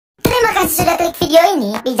kasih sudah klik video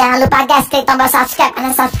ini. Tapi jangan lupa guys, klik tombol subscribe,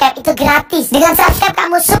 karena subscribe itu gratis. Dengan subscribe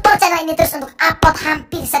kamu support channel ini terus untuk upload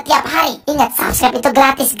hampir setiap hari. Ingat, subscribe itu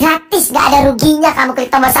gratis, gak ada ruginya kamu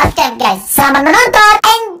klik tombol subscribe guys. Selamat menonton,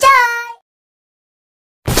 enjoy.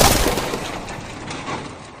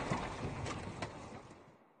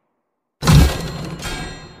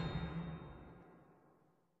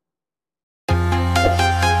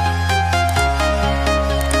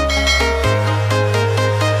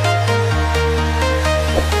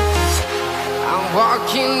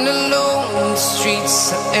 Walking alone, the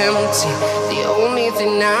streets are empty. The only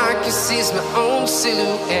thing I can see is my own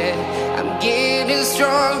silhouette. I'm getting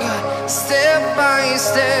stronger, step by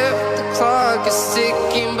step. The clock is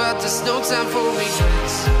ticking, but there's no time for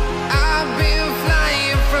regrets. I've been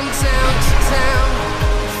flying from town to town,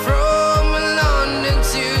 from London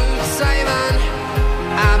to Taiwan.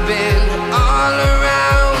 I've been all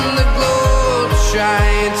around the globe,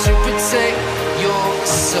 trying to protect your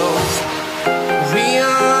soul. We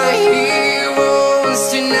are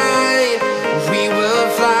heroes tonight. We will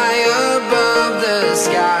fly above the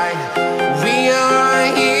sky. We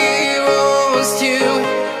are heroes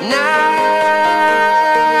tonight.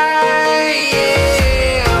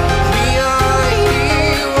 Yeah. We are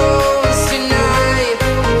heroes tonight.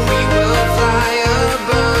 We will fly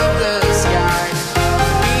above the sky.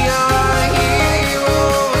 We are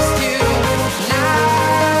heroes tonight.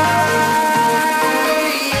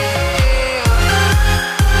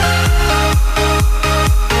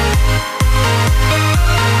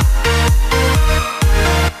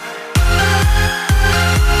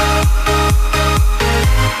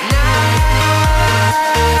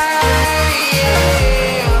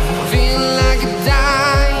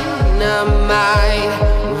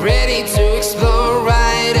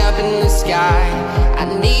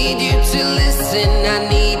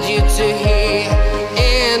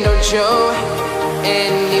 Show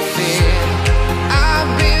any fear. I've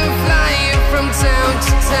been flying from town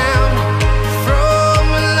to town, from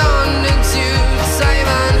London to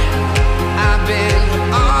Taiwan. I've been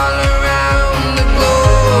all around the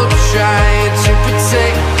globe, trying to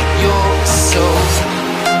protect your soul.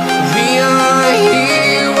 We are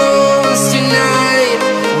heroes tonight.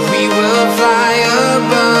 We will fly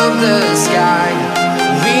above the sky.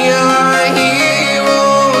 We are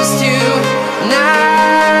heroes tonight.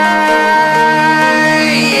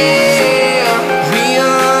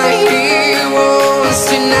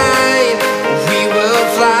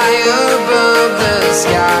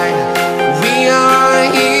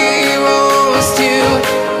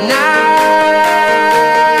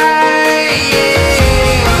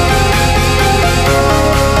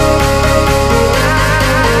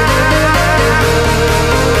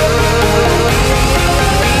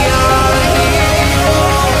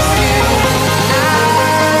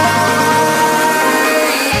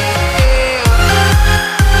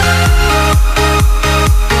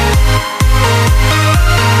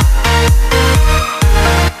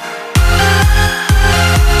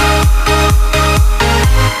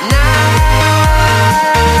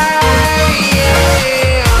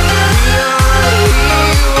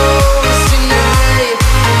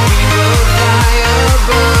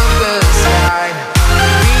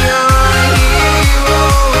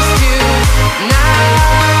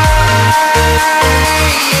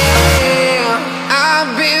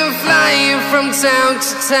 Town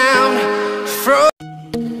to town, from